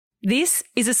This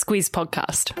is a Squiz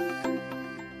podcast.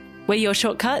 We're your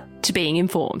shortcut to being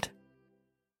informed.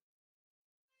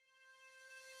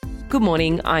 Good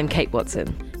morning, I'm Kate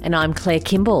Watson. And I'm Claire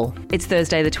Kimball. It's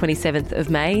Thursday the 27th of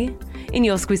May. In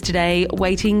your Squiz today,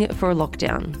 waiting for a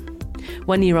lockdown.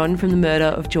 1 year on from the murder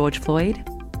of George Floyd.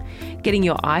 Getting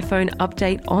your iPhone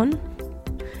update on.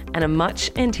 And a much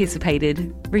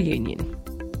anticipated reunion.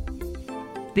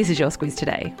 This is your Squiz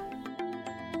today.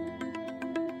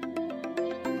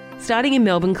 Starting in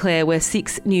Melbourne, Claire, where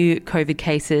 6 new COVID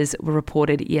cases were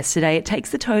reported yesterday, it takes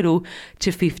the total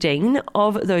to 15.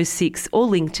 Of those 6, all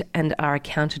linked and are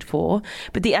accounted for.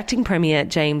 But the acting Premier,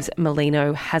 James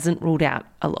Merlino, hasn't ruled out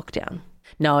a lockdown.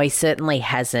 No, he certainly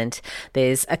hasn't.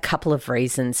 There's a couple of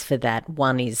reasons for that.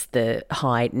 One is the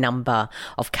high number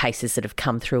of cases that have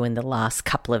come through in the last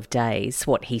couple of days.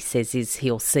 What he says is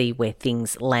he'll see where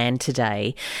things land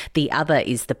today. The other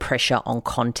is the pressure on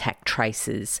contact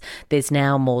tracers. There's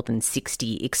now more than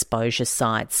 60 exposure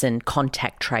sites, and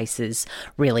contact tracers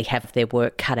really have their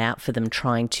work cut out for them,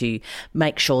 trying to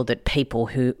make sure that people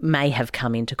who may have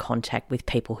come into contact with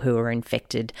people who are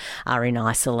infected are in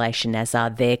isolation, as are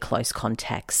their close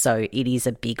contacts. So it is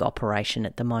a big operation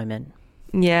at the moment.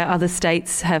 Yeah, other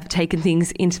states have taken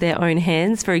things into their own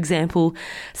hands. For example,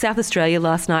 South Australia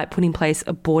last night put in place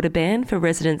a border ban for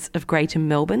residents of Greater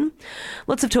Melbourne.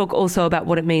 Lots of talk also about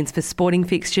what it means for sporting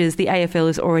fixtures. The AFL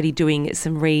is already doing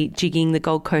some rejigging. The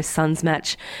Gold Coast Suns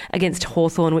match against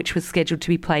Hawthorn, which was scheduled to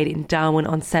be played in Darwin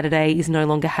on Saturday, is no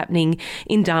longer happening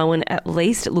in Darwin at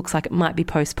least. It looks like it might be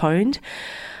postponed.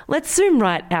 Let's zoom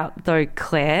right out though,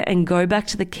 Claire, and go back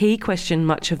to the key question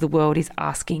much of the world is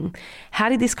asking. How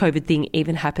did this COVID thing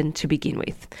even happen to begin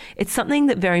with? It's something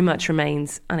that very much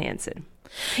remains unanswered.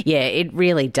 Yeah, it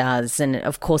really does. And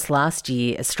of course, last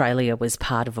year, Australia was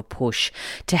part of a push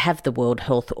to have the World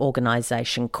Health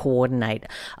Organization coordinate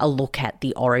a look at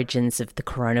the origins of the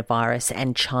coronavirus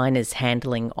and China's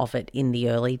handling of it in the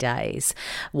early days.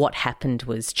 What happened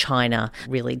was China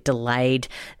really delayed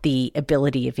the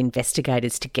ability of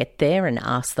investigators to get there and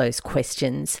ask those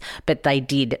questions, but they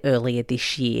did earlier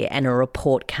this year, and a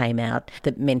report came out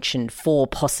that mentioned 4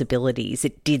 possibilities.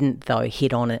 It didn't, though,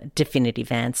 hit on a definitive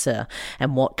answer.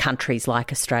 And what countries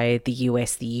like Australia, the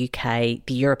US, the UK,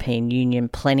 the European Union,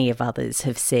 plenty of others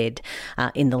have said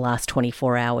in the last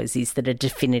 24 hours is that a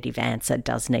definitive answer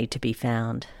does need to be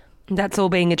found. That's all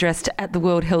being addressed at the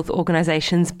World Health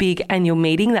Organization's big annual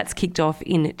meeting that's kicked off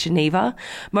in Geneva,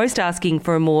 most asking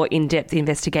for a more in-depth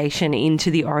investigation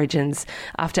into the origins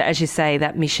after, as you say,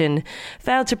 that mission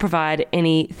failed to provide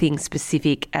anything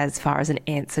specific as far as an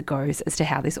answer goes as to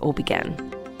how this all began.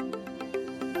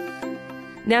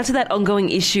 Now to that ongoing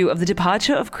issue of the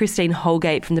departure of Christine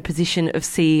Holgate from the position of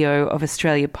CEO of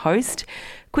Australia Post.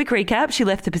 Quick recap, she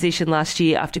left the position last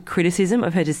year after criticism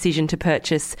of her decision to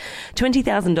purchase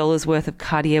 $20,000 worth of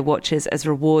Cartier watches as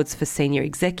rewards for senior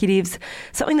executives,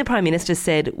 something the Prime Minister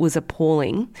said was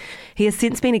appalling. He has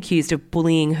since been accused of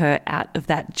bullying her out of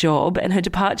that job, and her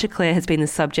departure, Claire, has been the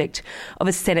subject of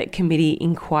a Senate committee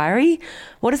inquiry.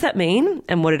 What does that mean,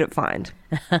 and what did it find?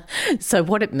 So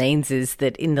what it means is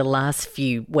that in the last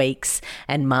few weeks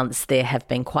and months, there have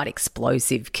been quite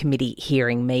explosive committee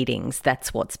hearing meetings.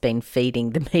 That's what's been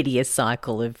feeding the media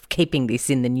cycle of keeping this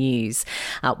in the news.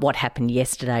 What happened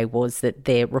yesterday was that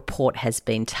their report has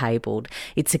been tabled.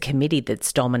 It's a committee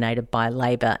that's dominated by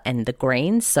Labor and the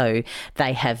Greens, so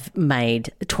they have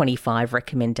made 25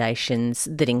 recommendations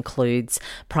that includes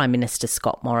Prime Minister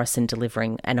Scott Morrison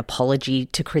delivering an apology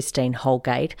to Christine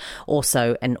Holgate,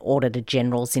 also an Auditor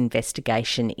General's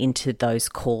investigation into those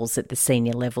calls at the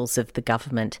senior levels of the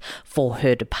government for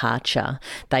her departure.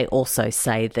 They also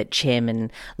say that Chairman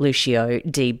Lucio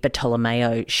Di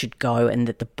Bartolomeo should go and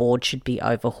that the board should be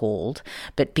overhauled.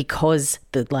 But because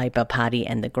the Labor Party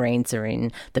and the Greens are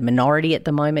in the minority at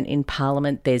the moment in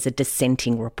Parliament, there's a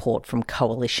dissenting report from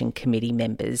coalition committee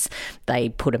members. They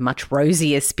put a much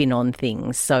rosier spin on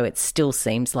things, so it still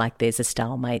seems like there's a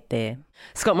stalemate there.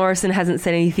 Scott Morrison hasn't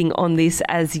said anything on this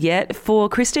as yet. For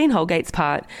Christine Holgate's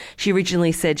part, she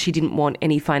originally said she didn't want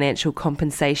any financial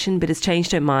compensation, but has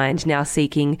changed her mind, now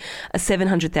seeking a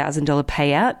 $700,000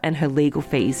 payout and her legal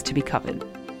fees to be covered.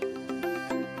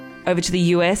 Over to the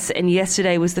US, and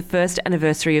yesterday was the first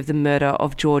anniversary of the murder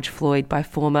of George Floyd by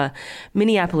former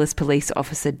Minneapolis police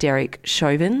officer Derek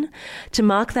Chauvin. To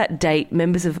mark that date,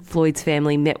 members of Floyd's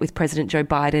family met with President Joe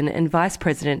Biden and Vice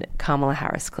President Kamala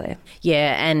Harris, Claire.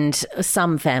 Yeah, and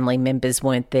some family members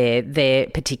weren't there. They're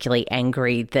particularly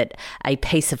angry that a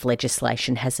piece of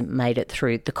legislation hasn't made it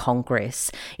through the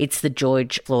Congress. It's the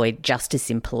George Floyd Justice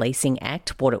in Policing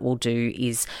Act. What it will do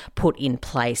is put in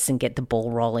place and get the ball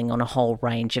rolling on a whole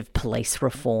range of of police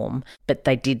reform. But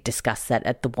they did discuss that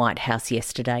at the White House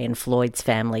yesterday, and Floyd's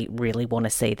family really want to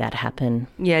see that happen.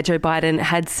 Yeah, Joe Biden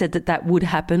had said that that would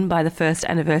happen by the first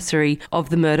anniversary of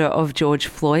the murder of George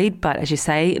Floyd, but as you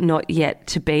say, not yet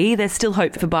to be. There's still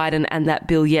hope for Biden and that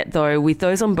bill yet, though, with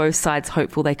those on both sides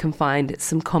hopeful they can find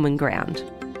some common ground.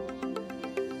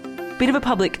 Bit of a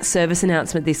public service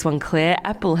announcement, this one, Claire.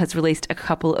 Apple has released a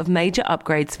couple of major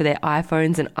upgrades for their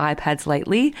iPhones and iPads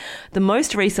lately. The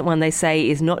most recent one, they say,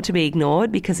 is not to be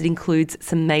ignored because it includes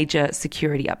some major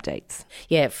security updates.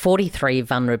 Yeah, 43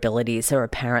 vulnerabilities are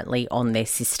apparently on their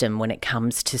system when it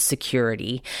comes to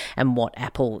security. And what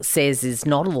Apple says is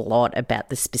not a lot about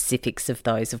the specifics of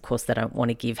those. Of course, they don't want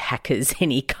to give hackers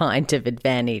any kind of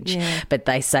advantage. Yeah. But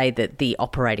they say that the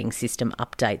operating system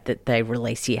update that they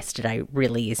released yesterday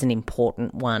really is an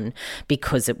important one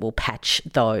because it will patch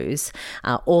those.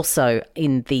 Also,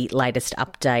 in the latest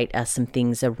update are some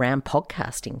things around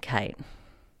podcasting, Kate.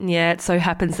 Yeah, it so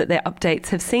happens that their updates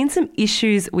have seen some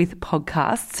issues with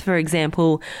podcasts. For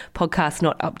example, podcasts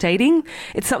not updating.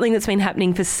 It's something that's been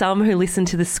happening for some who listen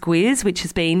to the Squiz, which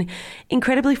has been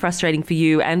incredibly frustrating for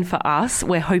you and for us.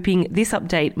 We're hoping this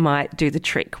update might do the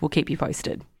trick. We'll keep you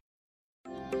posted.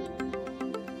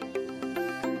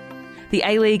 The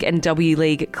A-League and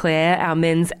W-League, Claire, our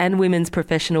men's and women's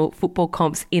professional football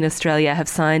comps in Australia, have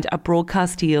signed a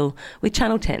broadcast deal with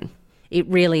Channel 10. It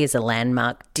really is a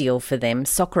landmark deal for them.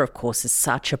 Soccer, of course, is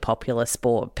such a popular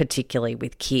sport, particularly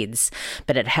with kids,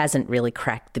 but it hasn't really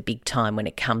cracked the big time when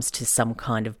it comes to some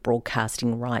kind of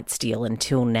broadcasting rights deal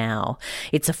until now.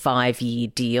 It's a 5-year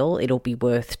deal. It'll be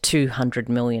worth $200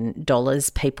 million.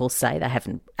 People say. They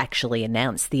haven't actually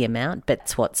announced the amount, but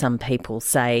it's what some people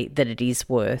say that it is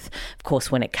worth. Of course,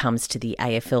 when it comes to the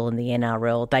AFL and the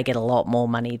NRL, they get a lot more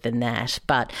money than that,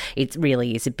 but it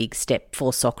really is a big step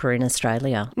for soccer in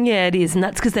Australia. Yeah, it is. And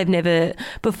that's because they've never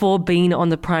before been on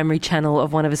the primary channel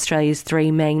of one of Australia's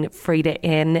 3 main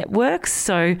free-to-air networks.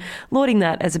 So lauding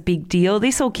that as a big deal.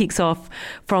 This all kicks off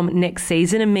from next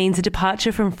season and means a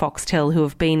departure from Foxtel, who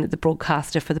have been the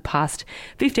broadcaster for the past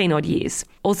 15-odd years.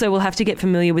 Also, we'll have to get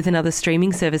familiar with another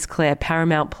streaming service, Claire,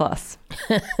 Paramount Plus.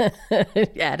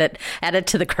 Add it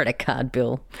to the credit card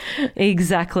bill.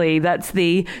 Exactly. That's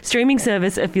the streaming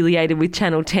service affiliated with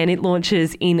Channel 10. It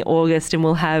launches in August and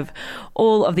will have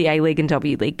all of the A-League and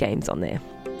W-League games on there.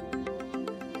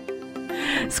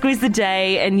 Squiz the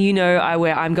day, and you know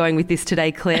where I'm going with this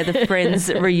today, Claire. The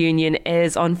Friends reunion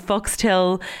airs on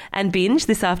Foxtel and Binge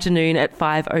this afternoon at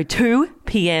 5:02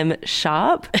 p.m.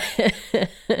 sharp.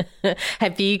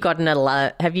 Have you got an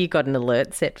alert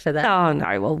set for that? Oh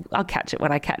no, well I'll catch it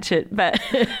when I catch it, but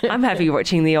I'm happy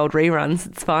watching the old reruns.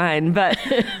 It's fine. But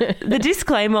the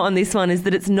disclaimer on this one is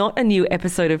that it's not a new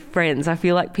episode of Friends. I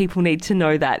feel like people need to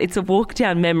know that. It's a walk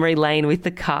down memory lane with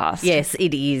the cast. Yes,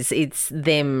 it is. It's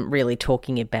them really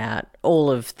talking about all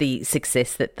of the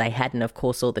success that they had and, of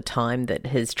course, all the time that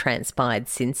has transpired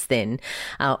since then.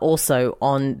 Also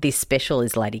on this special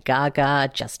is Lady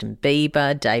Gaga, Justin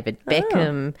Bieber, David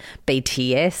Beckham,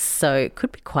 BTS. So it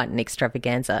could be quite an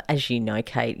extravaganza. As you know,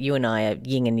 Kate, you and I are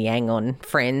yin and yang on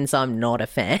Friends. I'm not a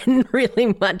fan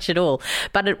really much at all.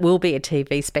 But it will be a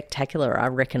TV spectacular. I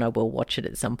reckon I will watch it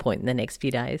at some point in the next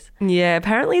few days. Yeah,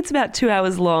 apparently it's about 2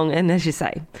 hours long. And as you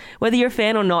say, whether you're a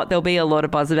fan or not, there'll be a lot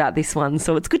of buzz about this one.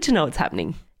 So it's good to know it's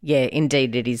happening. Yeah,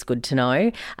 indeed, it is good to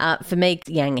know. For me,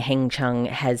 Yang Hengchang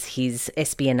has his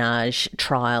espionage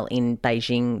trial in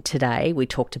Beijing today. We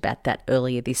talked about that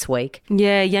earlier this week.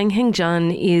 Yeah, Yang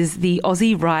Hengchang is the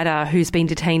Aussie writer who's been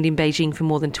detained in Beijing for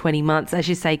more than 20 months. As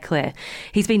you say, Claire,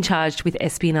 he's been charged with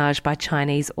espionage by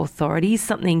Chinese authorities,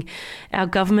 something our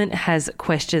government has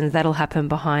questioned. That'll happen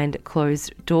behind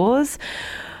closed doors.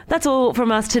 That's all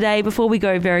from us today. Before we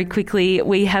go, very quickly,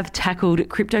 we have tackled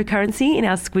cryptocurrency in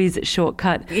our Squiz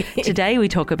shortcut. Today we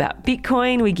talk about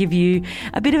Bitcoin. We give you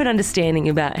a bit of an understanding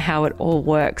about how it all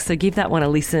works. So give that one a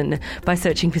listen by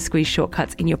searching for Squiz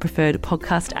shortcuts in your preferred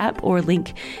podcast app, or a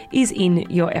link is in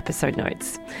your episode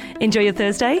notes. Enjoy your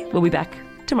Thursday. We'll be back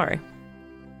tomorrow.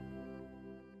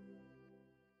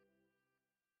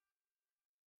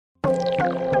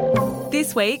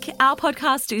 This week, our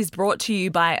podcast is brought to you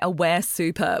by Aware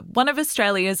Super, one of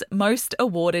Australia's most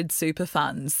awarded super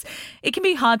funds. It can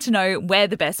be hard to know where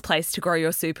the best place to grow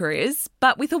your super is,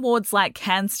 but with awards like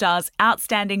CanStar's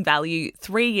Outstanding Value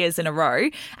 3 years in a row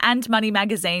and Money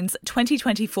Magazine's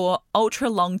 2024 Ultra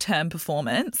Long-Term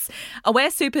Performance,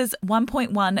 Aware Super's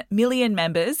 1.1 million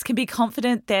members can be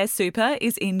confident their super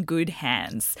is in good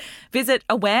hands. Visit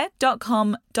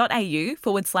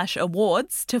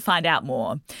aware.com.au/awards to find out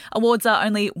more. Awards are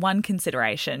only one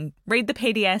consideration. Read the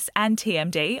PDS and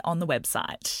TMD on the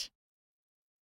website.